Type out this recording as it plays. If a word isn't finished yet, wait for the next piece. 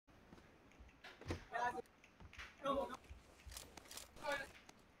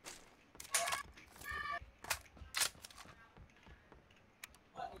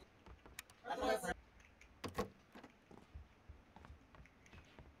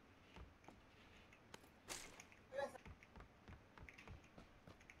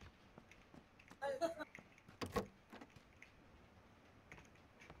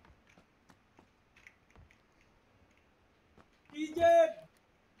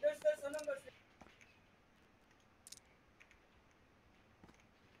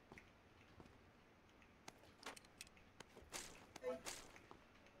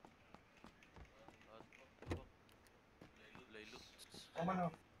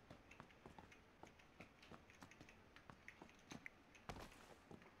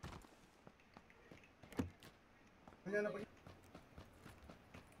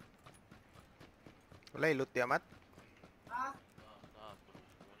Wala ilut ya, Mat.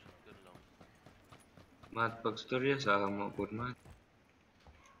 Mat, pagstorya sa mo po, Mat.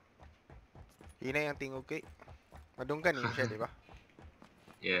 Hinay ang tingog kay. Madunggan yun siya, di ba?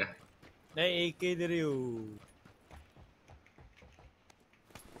 Yeah. Nay AK diri yo.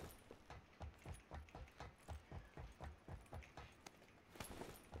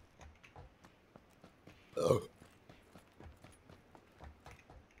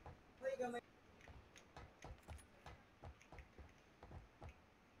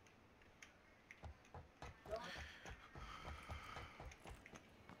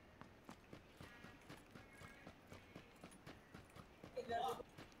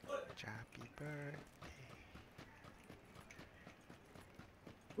 Happy birthday.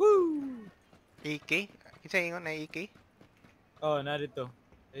 Woo! AK? Kinsa ingon na AK? Oh, narito.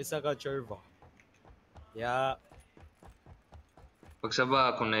 Isa ka Cherva. Yeah.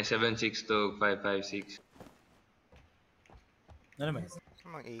 Pagsaba ako na 76 to 556. Ano naman?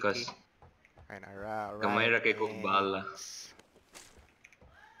 Samang AK. Kas Ayun, alright. kamay ra kay ko bala.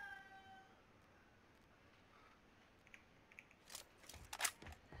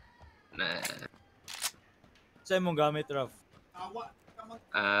 Na Sa imong gamit, Raf.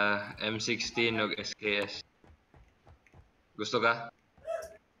 M16 o SKS. Gusto ka?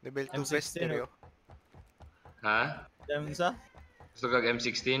 Level 2 M16 best stereo. Ha? Dahil sa? Gusto ka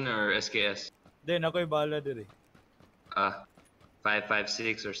M16 or SKS? Then ako'y bala diri.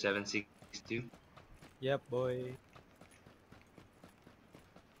 556 or 762? Yep, boy.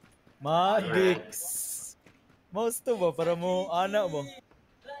 Madix. Most to ba para mo anak mo?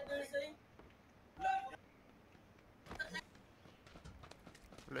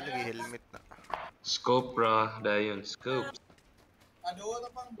 Wala lagi helmet na. Scope ra, dayon scope.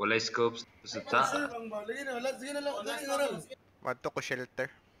 Walay scopes sa ta. Madto ko shelter.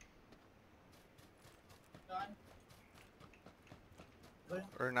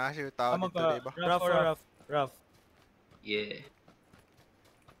 Or na siya yung tao Tama dito, ka. di ba? Raf. Yeah.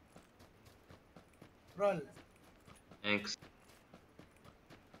 Roll. Thanks.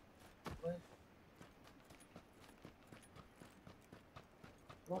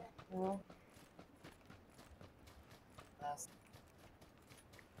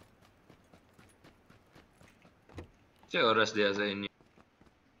 Sa oras diya sa inyo?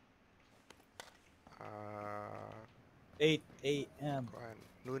 8 a.m.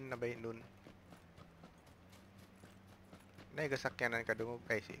 Noon na ba yun? Noon. Naigasakyanan ka dungog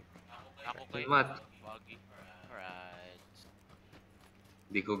kay si. Ako kay Mat. Buggy. Alright.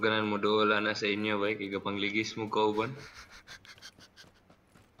 Di ko ganan mo dola na sa inyo, bay. Kaya pangligis mo kauban.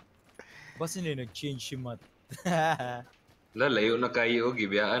 Basta hindi nag-change si Matt. Layo na kayo,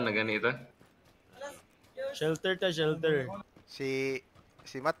 gibiyaan na ganita. Shelter ta, shelter. Si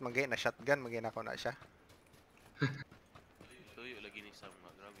Matt magay na shotgun, magay na ako na siya. Tuyo lagi ni Sam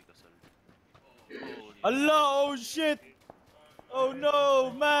nga. Grabe ka sal. Allah, oh shit! Oh no,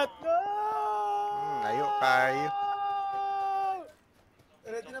 Matt, no! Layo kayo.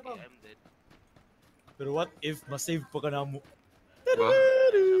 I'm dead. Pero what if masave pa ka na mo? Ba?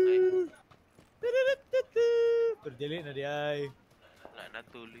 Pero dili na di ay.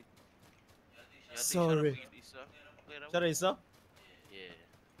 Natuloy. Sorry. Siya isa? Yeah.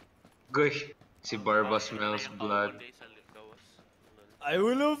 Goy. Si Barba smells blood. I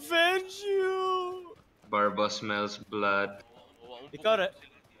will avenge you! Barba smells blood. Ikaw ra?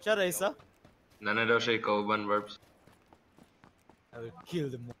 Siya ra isa? Nana daw siya kauban, Barbs. I will kill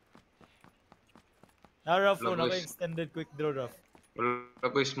them all. Na Raf, Love naka is- extended quick draw, Raf. Wala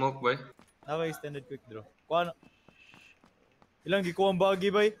ko'y smoke, bay. Naka extended quick draw. Kuha na. Ilang gikuha ang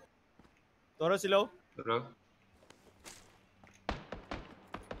bagi, bay? Tora sila, oh. Pero,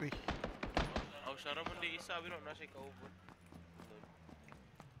 Uy, Oh, siya raman di isa. Bino na siya kauban.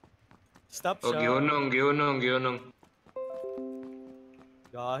 Stop oh, siya. gihunong.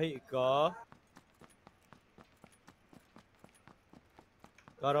 Gahi ka.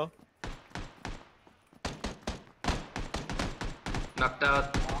 Karo? Knocked out.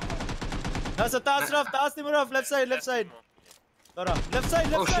 Nasa taas, Raf! Taas ni mo, Raf! Left side, left side! Tara, left side,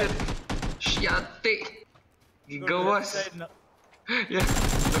 left Oh, side! shit. Shiyate. Left Gigawas. side na. Yeah.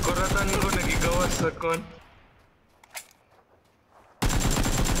 Nakuratan ko, nagigawas sa kon.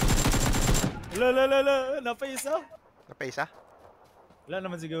 La, napaisa? napaisa? Wala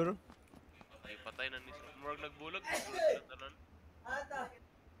naman siguro. Ay, patay na ni Sam. Murag nagbulag. Nagbulag na tanan.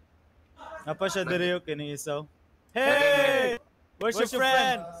 Napa siya diri yung kini isaw. Hey! Where's your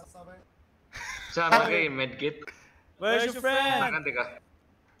friend? Sama kay medkit. Where's your friend? Takan tika.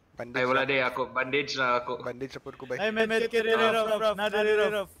 Bandage Ay wala na- day ako. Bandage na ako. Bandage sa pod ko bay. Ay, medkit rin rough. Nadari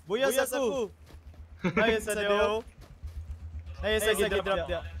rough. Buyas ako. Ay, sa deo. Ay, sa gidrop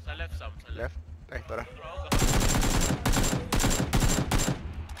dia. Sa left, Sam. Sa left. Left. Ay, tara.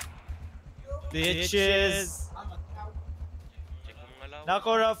 Bitches. Check mo mga law.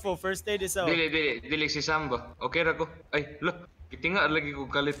 Nako Raffo, first aid is out. Dili si Samba. Okay ra ko. Ay, lo. Kitinga lagi ko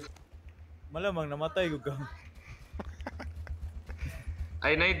kalit. Malamang namatay ko ka.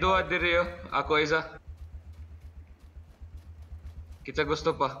 Ay, nay duha diri yo. Ako isa. Kita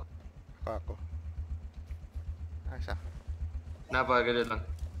gusto pa. Ako. Asa? Napa ganun lang.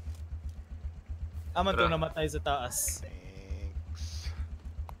 Aman to Tara. namatay sa taas. Thanks.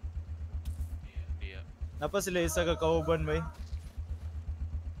 Yeah. Napa sila isa ka kauban bay.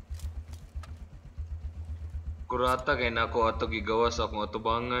 Kurata kay nako ato gigawas akong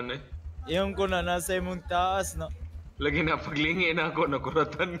atubangan eh. Iyong ko na nasa imong taas no. Lagi na paglingi na ako,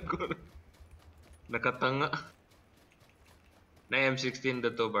 nakuratan ko. Nakatanga. Na M16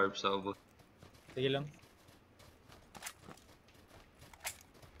 na to, Barb, sa ubos. Sige lang.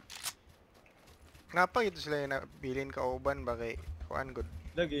 Napa ito sila yung nabilin kauban ba kay kuan good.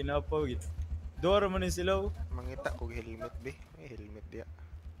 Lagi na pa gid. Dora man ni sila. Mangita kog helmet be. May helmet dia.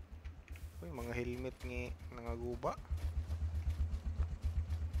 Uy, mga helmet ni nangaguba.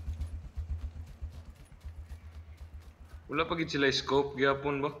 Wala pa gid sila scope,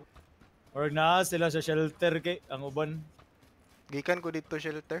 gyapon ba? Or na sila sa shelter kay ang uban. Gikan ko dito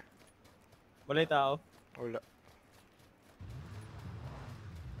shelter. Walay tao. Wala.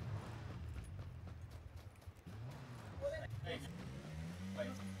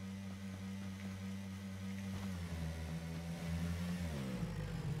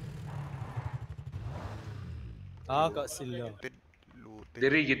 Ka sila. Looted. Looted.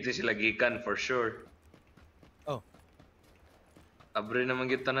 Diri gid sila gikan for sure. Oh. Abre naman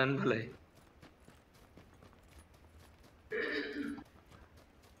gid tanan balay.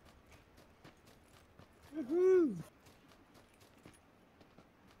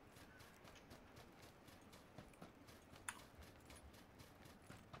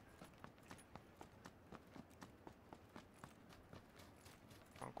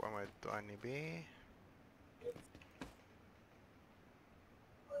 Ang kuha mo ito ani be.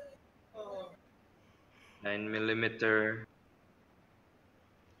 Nine millimeter.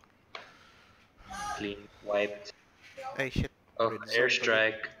 Clean, wiped. Ay shit. Oh, Red zone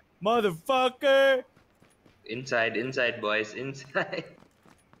airstrike. Motherfucker! Inside, boys, inside.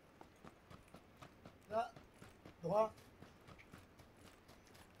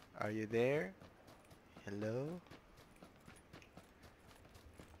 Are you there? Hello?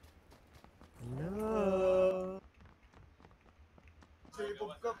 Hello.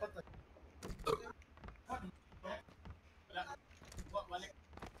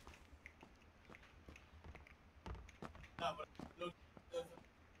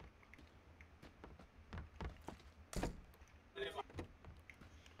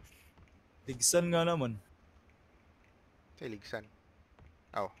 Tigsan nga naman. Sa Iligsan.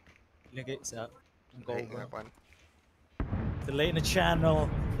 Aw. Lagay sa ang Ay, kauban. nga kuan. The late na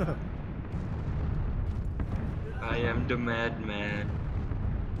channel. I am the madman.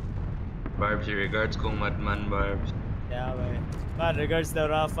 Barbs, your regards kong madman, Barbs. Yeah, man. Man, regards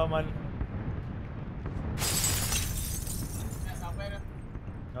to Rafa, man.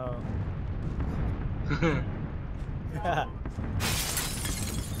 Oh.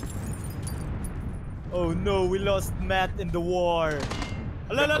 Oh no, we lost Matt in the war.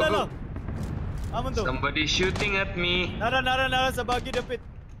 Ala, ala, ala, ala. Aman to. Somebody shooting at me. Nara, sa bagi dapit.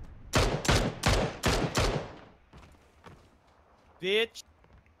 Bitch.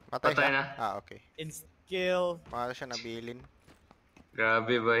 Patay Patay siya? na. Ah, okay. In skill. Mahal siya nabilin.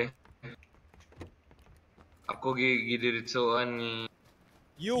 Grabe, bay. Ako gidiritsoan ni...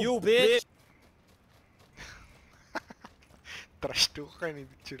 You bitch. Trash to ka ni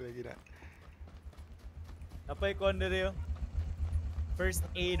Bicho lagi na. Napay ko rin. First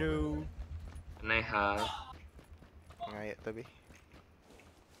aido. And I have... Ngaya tabi.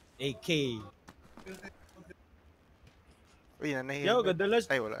 AK. Uy, nanay. Yo, gadala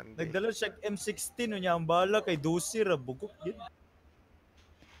Ay, wala. Hindi. nagdala siya M16 niya ang bala kay Dosi ra bugok yun.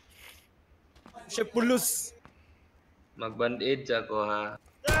 Siya pulos. Mag-band-aid ako, ha.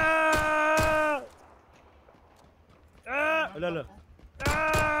 Wala.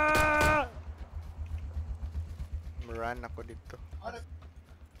 Ah! Maran ako dito.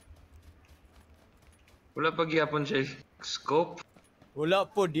 Wala pa gyapon siya scope. Wala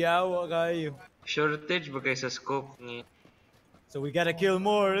po diyawa kayo. Shortage ba kay sa scope ni... So we gotta kill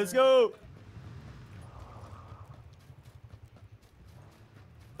more. Let's go.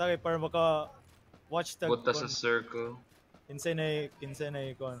 Taki para maka watch tag Buta sa kon. circle. Kinsay na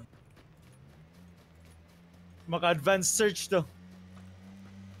kon. Maka advanced search to.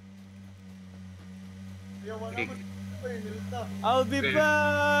 Okay. I'll be Okay.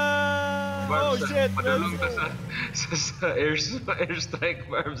 back. Oh Barbs, shit. padulong let's ta go. sa airstrike,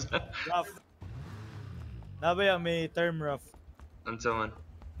 Barbs. Rough. Nabaya may term rough. Unsa man?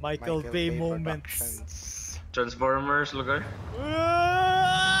 Michael Bay moments. Productions. Transformers lugar?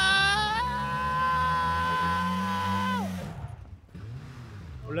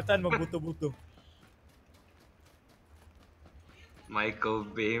 Ulatan magbuto-buto. Michael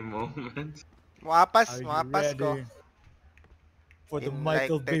Bay moments. Muapas, Are you muapas ko. ready for the In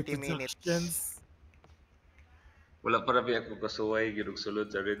Michael like Bay 30 minutes. Productions? Wala para bi ako kasuway gidug sulod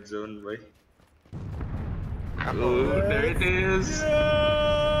sa red zone boy. Ako. Oh, there it is.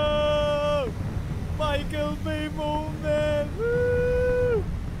 Go! Michael Bay moment. Woo!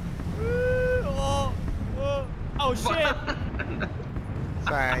 Woo! Oh, oh, oh shit!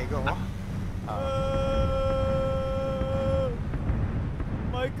 Say ko mo.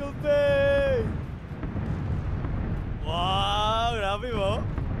 Michael Bay! Wow, grabe mo.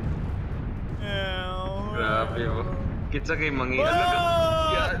 Grabe mo. Kitsa kay mangi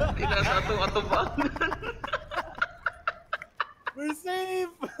Wow! Yan, ina sa atong atubangan. We're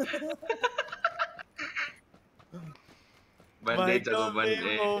safe! Band-aid ako, Michael Bay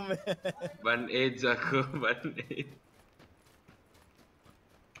band-aid. moment. Band-aid ako, band-aid.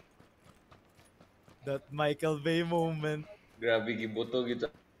 That Michael Bay moment. Grabe gibuto gid sa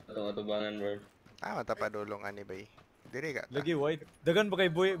atong atubangan bro. Ah, matapadulong ani bay. Diri ka ta. Lagi white. Dagan pa kay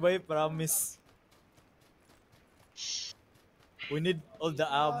boy, promise. We need all the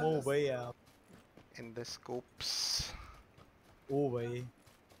ammo, boy. In the scopes. Oh, boy.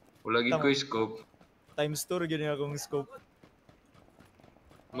 Wala gid ko yung scope. Times 2 gyud akong scope.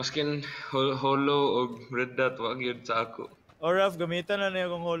 Maskin holo o red dot wa gyud sa ako. Or Raf, gamitan na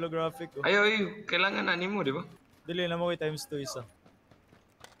niya akong holographic. Oh. Ayo, kailangan na nimo, di ba? Dili na mo kay times 2 isa.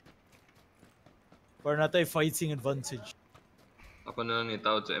 Para natay fighting advantage. Ako na lang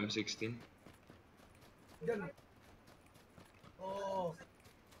itawad sa M16.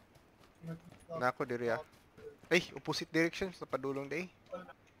 Nako diri ah. Ay, opposite direction sa padulong day.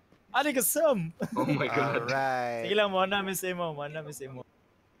 Ali ka Sam! Oh my god. Alright. Sige lang, mo namin sa imo.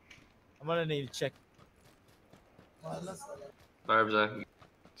 Amo na check. Barbs ah.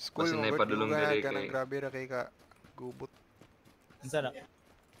 School Kasi mo na gud ipadulong ka diri ganang kay- grabe ra kay ka gubot. Unsa na?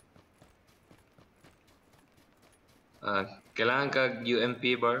 Kailangan ka UMP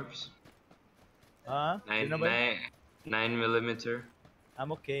barbs. Ha? 9 Yun na ba? 9mm.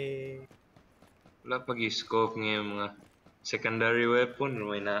 I'm okay. Wala pag scope ng mga secondary weapon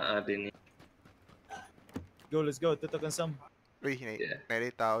may naa din. Go, let's go. Tutok ang Sam. Uy, Yeah.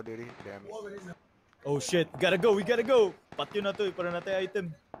 nari tao diri. Damn. Oh shit, we gotta go! Patyo na to para natay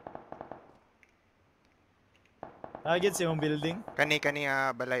item. Agad sa imong building. Kani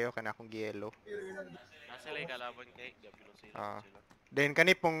balay o kana akong gielo. Nasa lang kalaban kay gabi no sila. Ah. Then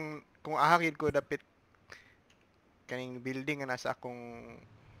kani pong kung ahagid ko dapit kaning building nga nasa akong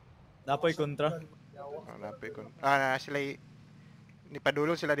Napoy kontra. napay ko. Ah, sila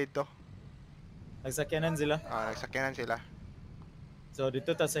nipadulong sila dito. Nagsakyanan sila. Ah, nagsakyanan sila. So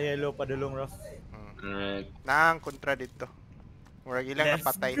dito ta sa yellow padulong rough. Alright. Naang kontra dito. Murag ilang Let's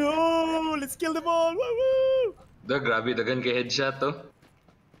napatay. go! Let's kill them all! Woo! Grabe dagan kay headshot to.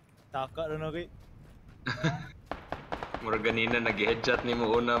 Taka rin okay. Murag ganina nag-headshot ni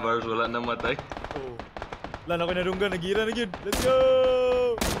mo una barbs wala na matay. Oh. Wala na ko narunggan, nagira na yun. Let's go!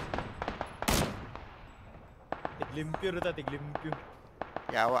 Tiglimpyo na ta, tiglimpyo.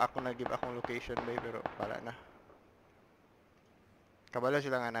 Yawa ako nag-give akong location bay pero wala na. Kabalo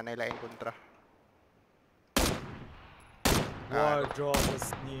sila nga nanay laing kontra. War draw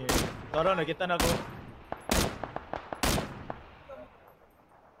was near. Tara, nakita na ako.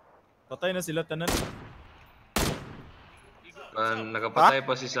 Patay na sila tanan. Nakapatay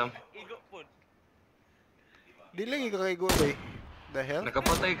pa si Sam. Igo po. Di lang ikaw kay go bay. The hell?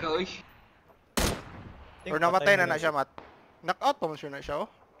 Nakapatay ka oy. Think Or namatay na nila na siya mat. Knockout pa mo siya na siya oh.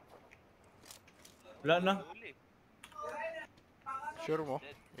 Wala na. Uli. Sure mo?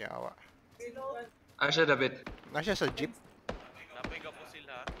 Yawa. Siya David. Nasya sa jeep. Napay ka po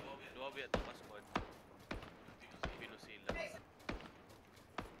sila. Duwa ba ito pa squad? Pino sila.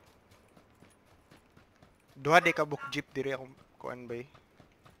 Duha di ka book jeep diri akong kuan bay.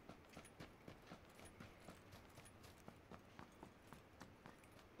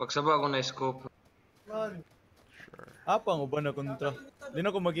 Pagsaba ako na scope. Sure. Apang uban na kontra. Di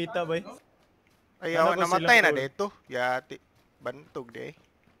na ko makita bay. Ay, Ano ako ko namatay silang na goal? dito. Yati. Bantog di.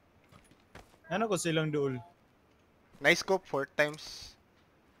 Ano ko silang duol? Nice scope 4 times.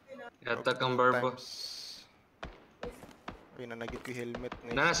 Yata kang 2 Barbo. times. Uy, nanagit ko yung helmet.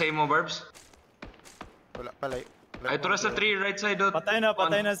 Nice. Na sa imo, Barbs? Wala pala. Ay, tura sa 3, right side out. Patay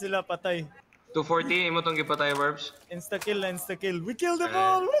na sila, patay. 240, imo tong gipatay, Barbs. Insta kill. We killed them Eh.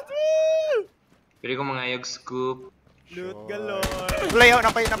 all! Woo! Pili ko mga ayog scoop. Loot Sure. galore. Play ako,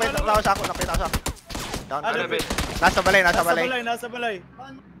 napay tao sa ako. Down. Ano, Ano, bet? Nasa balay. Nasa balay.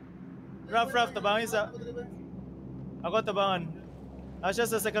 Raf, tabangin sa... Ako tabangan. Asya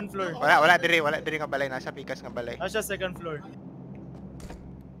sa second floor. Wala diri nga balay. Nasa pikas nga balay. Asya second floor.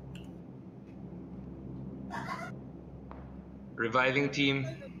 Reviving team.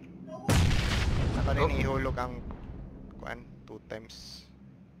 Naka rin ihulog ang kuan 2 times.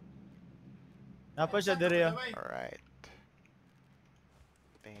 Napa siya diri ah. Alright.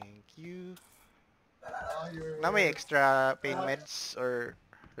 Thank you. Na may extra pain meds or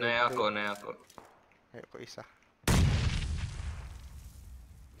Na ako. Ayoko isa.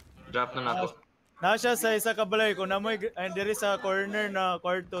 Drop na ako. Nasya sa isa ka balay kung namoy diri sa corner na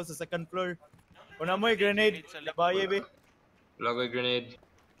kwarto sa second floor. Kung namoy grenade, labaye be. Logo grenade.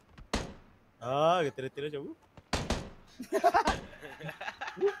 Ah, gatira-tira siya. Woo.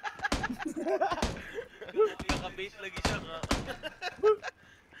 Nakabait lagi siya nga.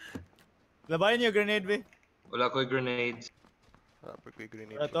 Labayan niyo grenade be. Wala ko grenades. Wala pa ko yung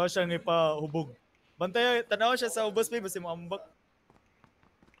grenade. Ato siyang ipahubog. Bantay, tanaw siya sa ubos be basi mo ambak.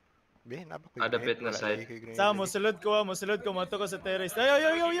 Be, naba ko Adapit na side. Sa mosulod ko, mato ko sa terrace.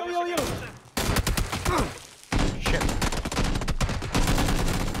 Yo. Shit.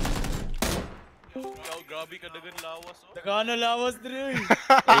 Ikaw, grabe ka dagan lawas, oh. Takana lawas diri.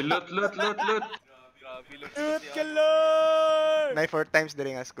 Ay, loot. Grabe lang Loot siya. galore. Nay 4 times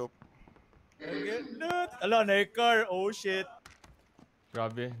diri nga scope. Loot. Ala, na car. Oh shit.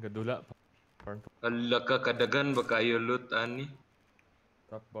 Grabe, gadula. Farm Ala ka, kadagan ba kayo loot, ani?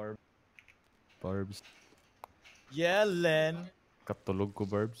 top barb. Barbs. Yellen. Katulog ko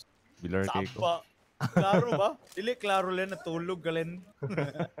barbs. Bilar kay ko. Sapa. Klaro ba? Dili klaro len natulog galen.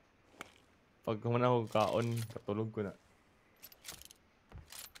 Pag kumana ako kaon, katulog ko na.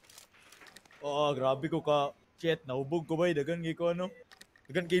 Oh, grabe ko ka. Shit, naubog ko ba? Dagan gi ko ano.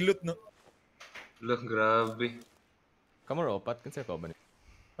 Dagan kilot no. Ala, grabe. Kamar opat, kansa ko ba ni?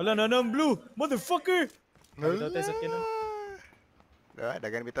 Hala, nanang blue. Motherfucker. Bitaw tayo sa kinan.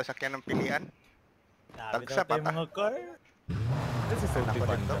 Dagan bitaw sakyan ng pilian. Bitaw tayo pata. mga car. Kasi Ako selfie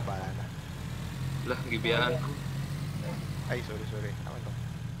fan dito, ka. para na. Ala, gibiyahan ko. Ay, sorry. Ako to.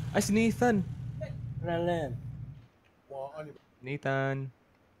 Ay, si Nathan! Ralen. Nathan!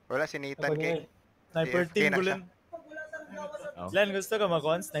 Wala si Nathan kay. Sniper AFK team na ko siya. lang. Oh. Len, gusto ka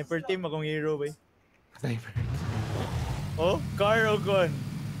makon? Sniper team akong hero ba? Sniper. Oh, car o gun?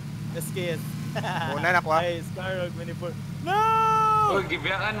 SKS. Muna na ko, ah. Ay, car o minifor. No! Oh,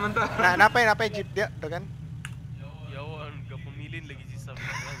 gibiyahan man to. Napay jeep dia, dagan. Yawan, kapumilin lagi si Sam.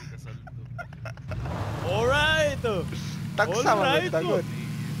 Grabe ka salto. Alright! Oh. Tagsa man Alright, dagon.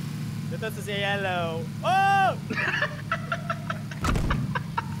 Dito sa si Yellow. Oh!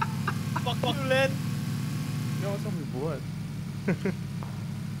 Fuck, Len. Hindi ako sa may buhat.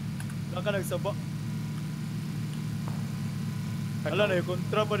 Saan ka nagsaba? Ala na yung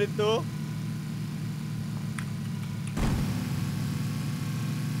kontra pa dito.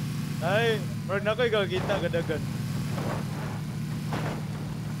 Ay, Mark na ko ikakita kadagan.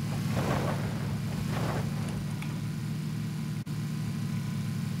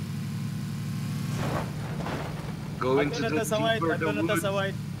 Going to Ato na the ta sa white, deeper the ato na ta sa woods.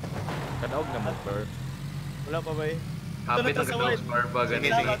 white. Kadaog na mo, Bert. Wala pa ba eh? Hapit Ato na ta ang sa kataos white. barba, Sige,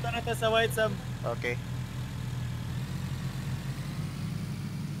 ganito. sige. Ato na ta sa white, Sam. Okay.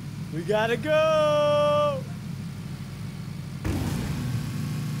 We gotta go!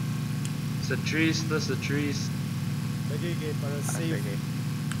 Sa trees. Lagi kay para safe. Sige.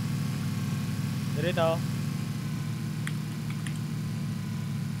 Dirito.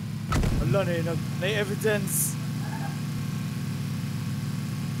 Wala na may evidence.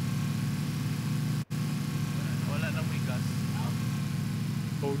 Wala na may gas.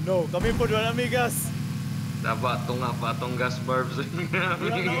 Oh no, kami po wala amigas. Taba, tunga pa atong gas barbs.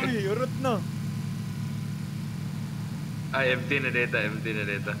 Wala na uy, urot na. Ay, empty na data.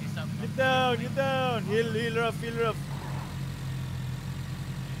 Si Sam, Get down. Heal rough. ituyo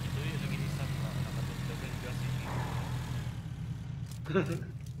lagi ni Sam. Nakatugdagan gas.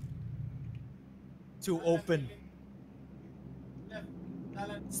 Too open.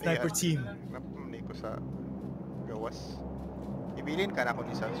 Sniper team. Napamni ko sa Gawas. Ibilin ka na ako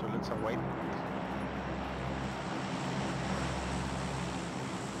ni sa sulod sa white.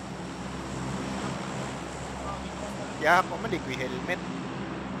 Ya, ako maligwi helmet.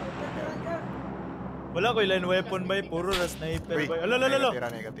 Wala ko ilan weapon bay, puro na sniper Uy, bay. Ala.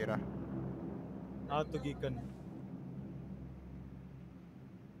 negatira. Gikan.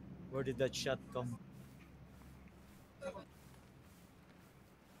 Where did that shot come?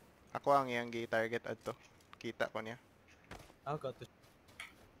 Ako ang iyang target adto. Kita ko niya. Got to.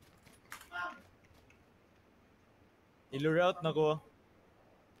 I-lure out na ko.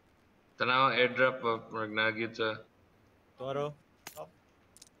 Tanaw airdrop pa magnagid sa Tuaro.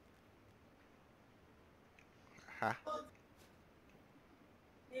 Ha?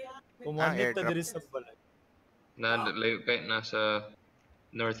 Kumonect ta airdrop. diri sa balay. na layo kay nasa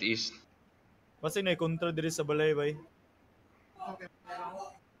northeast. Kasi na kontra diri sa balay bay.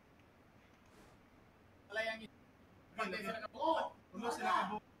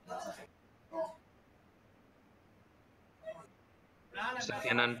 Sa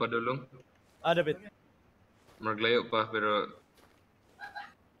kanan pa dulong. Dapat. Maglayo pa pero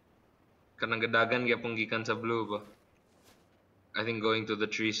kanang gadagan gyapon gikan sa blue ba. I think going to the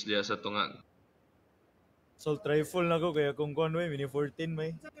trees diya sa tungag. Assault rifle na ko kaya kung kuan way mini 14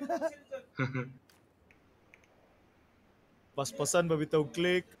 may. Paspasan ba bitaw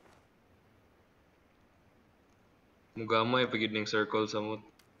click. Mugamay pagid ning circle sa mut.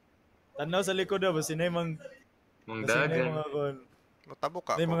 Tanaw sa likod ba sinay mang Mangdagan. mga kon.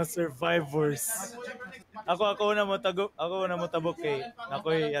 Natabok May ako. mga survivors. Ako na mo tagok, ako na mo tabok kay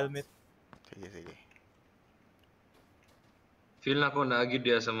ako'y helmet. Sige. Feel na ko naagid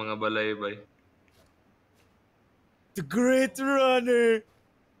diya sa mga balay bay. The Great Runner.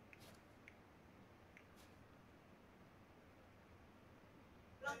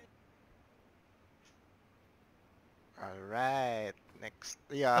 Alright. Next.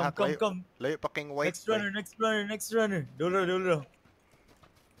 Yeah, Come. Layo pa king white. Next runner. Dulo.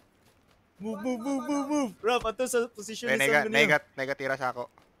 Move. Rap, ato sa position ni Sam ganyan. Negatira sa ako.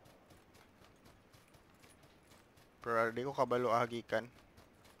 Pero di ko kabalo agikan.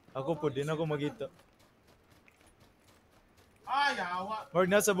 Ako po, din ako magita. Mark,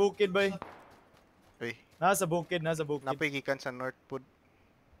 nasa bukid bay. Uy, Nasa bukid. napigikan sa North Pud.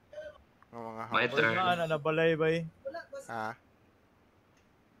 Ng mga My house. turn. Mark na balay bay. Ha?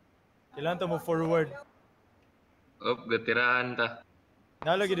 Kailangan to mo forward. Gatirahan ta.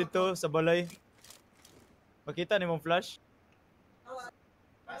 Nalagi dito sa balay. Makita ni mong flash?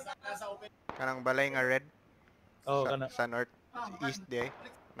 Kanang balay nga red. Oo, sa, kana. sa north east di ay.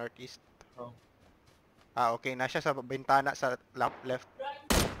 Northeast. Oh. Okay na siya sa bintana sa left.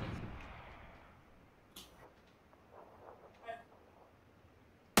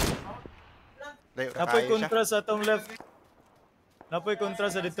 Layo na Napoy kayo siya. kontra sa atong left. Napoy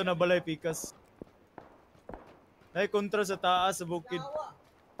kontra sa dito na balay pikas. Nay kontra sa taas sa bukid.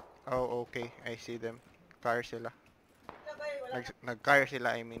 Oh, okay. I see them. Car sila. Nag-car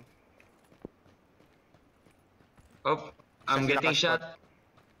sila, I mean. I'm Saan sila getting ka-spot? shot.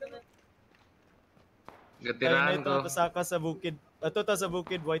 Kaya Gatirahan ito ko. pasaka sa bukid. Ato ta sa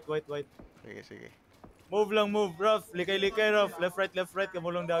bukid, white. Sige. Move, Ruff. Likay, Ruff. Left, right.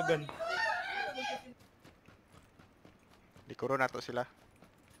 Kamulong dagan. Likuro na to sila.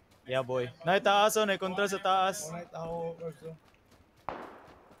 Yeah, boy. Nay taas nay kontra sa taas.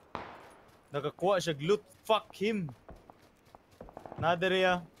 Nakakuha siya loot. Fuck him. Nadere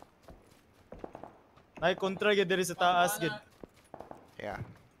ya. Nay kontra gyud diri sa taas gid. Yeah.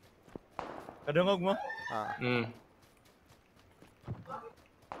 Kadungog mo. Ah,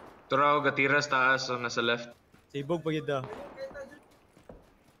 Turaw gatiras taas so nasa left. Sibog pa gyud daw.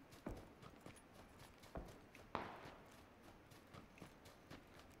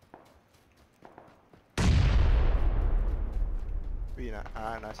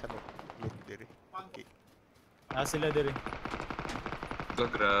 nasa mid diri. Okay. Sila diri.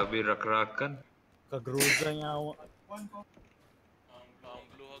 Grabe rakrakan. Kagruza niya ako. Ang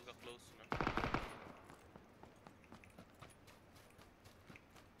blue hog close na.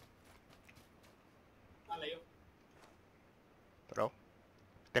 Pero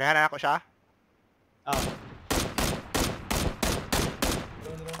tirahan na ako siya.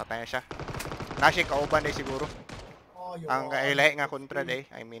 Patay na siya. Nashi kauban day siguro. Ang ilay nga kontra day,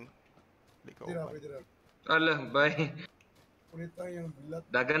 I mean. Di kauban. Ala, bye.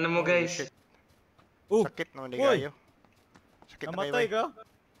 Dagan na mo guys. Sakit naman di Uy! kayo. Sakit na kayo. Namatay Bay. ka?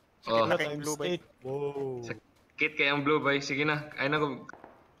 Oh, na kayong blue, bay. Wow. kit kay ang blue bay. Sige na. Ay na ko.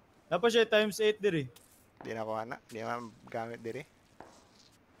 Napa siya times 8 diri. Di na ko ana. Di na gamit diri.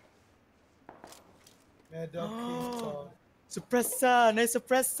 Suppressa! Nay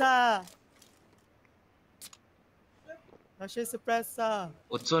suppressa! Nasya suppressa!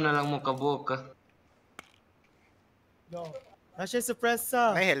 Utso na lang mo kabuok ka. Nasya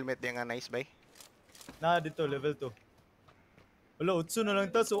suppressa! May helmet din nga nice bay. Na dito level 2. Wala, utso na lang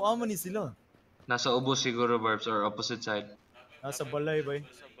ta. So amo ni sila. Nasa ubos siguro, Barbs, or opposite side. Nasa balay bay.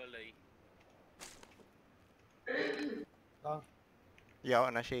 Sa balay.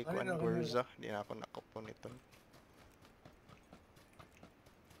 Yaw na siya ikuan Gurza. Di na ako nakapon ito.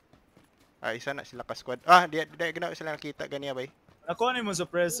 Ah, isa na sila ka squad. Ah, di ginawa sila nakita ganiya bay. Nakuha ni mo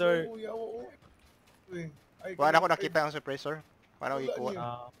suppressor. Wala ako nakita ang suppressor. Paano ko ikuha?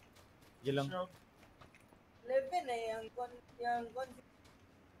 Ah, gilang. 11 na yung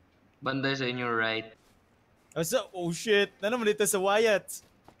Banday sa inyo right. Asa, oh shit. Na naman dito sa Wyatt.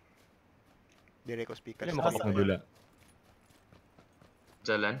 Dire ko speaker. Kailan makapagmadula?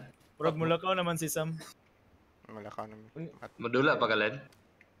 Jalan. Purag mulakaw naman si Sam. Malakaw naman. Madula pa kalan.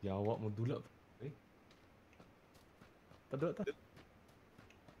 Yawa mo dula. Eh. Tadula ta.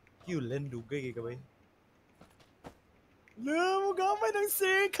 Len dugay kay kabay. Na, mo gamay ng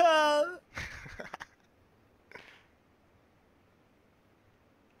circle.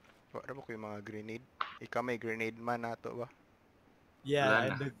 Wala mo ko yung mga grenade. Ikaw may grenade man nato ba? Yeah, Wala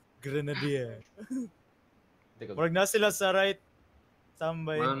and na. the grenadier. Teka, Purag na sila sa right.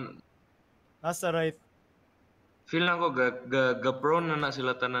 Sambay. Man, Nasa right. feel na ko ga-prone na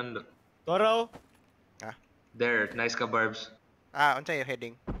sila tanan do. Toro. There, nice ka, Barbs. Ah, unsa yung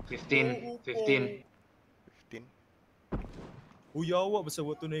heading? 15. 15. 15. Uyawa, basta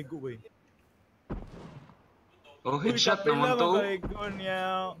wato na igo bay. Oh, headshot naman to.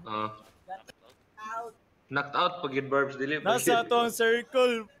 Niya. Knocked out pag yun, Barbs. Dili. Nasa to ang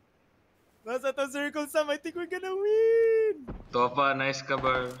circle. Nasa to ang circle, Sam. I think we're gonna win. Topa, nice ka,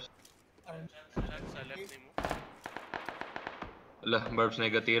 Barbs. Sa left ni mo. Wala, Barbs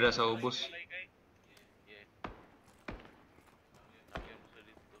negatira sa ubos. Balay kay. Yeah. Nagyan mo sa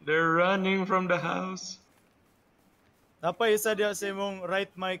dito. They're running from the house. Napay isa diya sa imong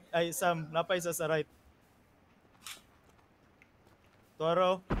right mic. Ay, Sam. Napay isa sa right.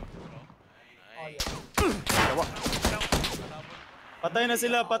 Toro. Dawa. Patay na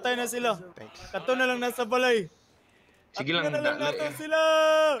sila, patay na sila. Thanks. Kato na lang nasa balay. Sige lang, Ato na lang nato sila.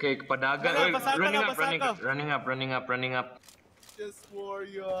 Okay, padagan. Wala, Oy, pasaka running na, up, running pasaka. up, running up, running up, running up. Just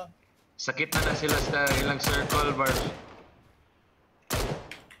warrior. Sakit na sila sa ilang circle, Barbs.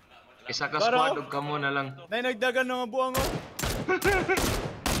 Isa ka Baro? squad, ug kamo na lang. Nay nagdagan ng mga buwang oh.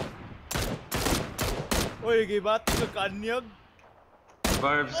 Uy, gibati ka kanyag.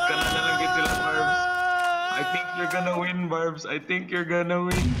 Barbs, kana na lang gid sila, Barbs. I think you're gonna win, Barbs. I think you're gonna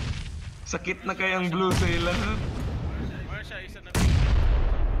win. Sakit na kayang blue sa ila. Marsha, isa na.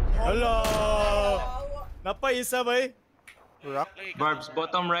 Hala! Napay isa ba eh? Rock. Lagi ka. Barbs,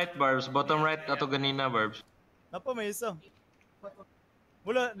 bottom right, Barbs. Bottom right ato ganina, Barbs. Napa may isa.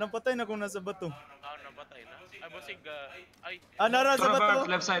 Wala, napatay na kung nasa bato. Ah, napatay na. Ay, basig. Ay. Ah, nara sa Tara, Barbs,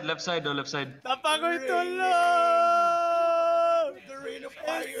 bato. left side, oh, left side. Napa ko ito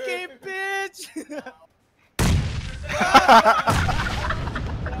Escape, bitch!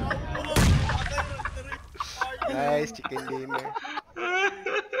 Nice chicken dinner.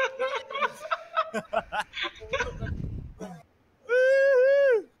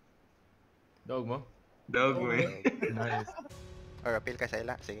 dog mo. Dog, eh. Nice. Or appeal ka sa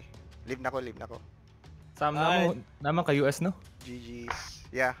ila. Sige. Leave na ko. Sam Ay. naman ka US no? GG's.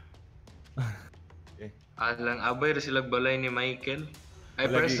 Yeah. Alang abay ra sila balay ni Michael. Ay,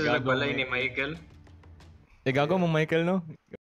 Lagi pare sila gago, balay ni Michael. Eh gago mo Michael no?